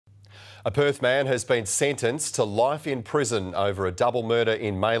A Perth man has been sentenced to life in prison over a double murder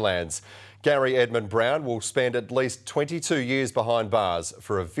in Maylands. Gary Edmund Brown will spend at least 22 years behind bars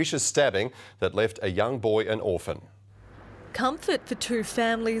for a vicious stabbing that left a young boy an orphan. Comfort for two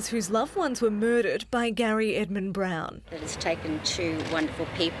families whose loved ones were murdered by Gary Edmund Brown. It's taken two wonderful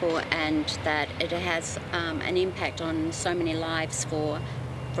people and that it has an impact on so many lives for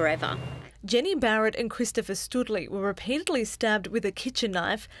forever. Jenny Barrett and Christopher Studley were repeatedly stabbed with a kitchen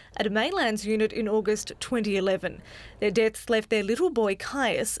knife at a Maylands unit in August 2011. Their deaths left their little boy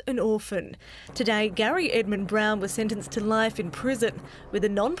Caius an orphan. Today, Gary Edmund Brown was sentenced to life in prison with a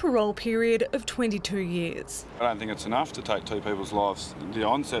non-parole period of 22 years. I don't think it's enough to take two people's lives. The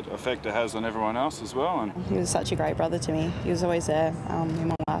onset effect it has on everyone else as well. And he was such a great brother to me. He was always there in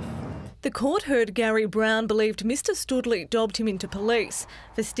my life. The court heard Gary Brown believed Mr Studley dobbed him into police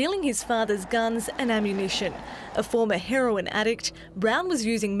for stealing his father's guns and ammunition. A former heroin addict, Brown was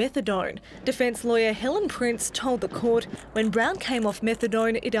using methadone. Defence lawyer Helen Prince told the court when Brown came off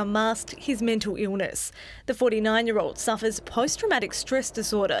methadone, it unmasked his mental illness. The 49-year-old suffers post-traumatic stress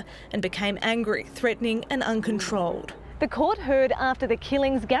disorder and became angry, threatening and uncontrolled. The court heard after the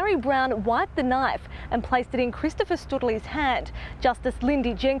killings, Gary Brown wiped the knife and placed it in Christopher Studley's hand. Justice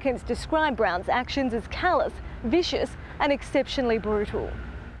Lindy Jenkins described Brown's actions as callous, vicious and exceptionally brutal.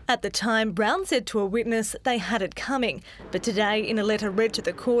 At the time, Brown said to a witness they had it coming, but today, in a letter read to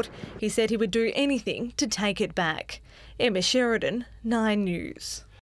the court, he said he would do anything to take it back. Emma Sheridan, 9 News.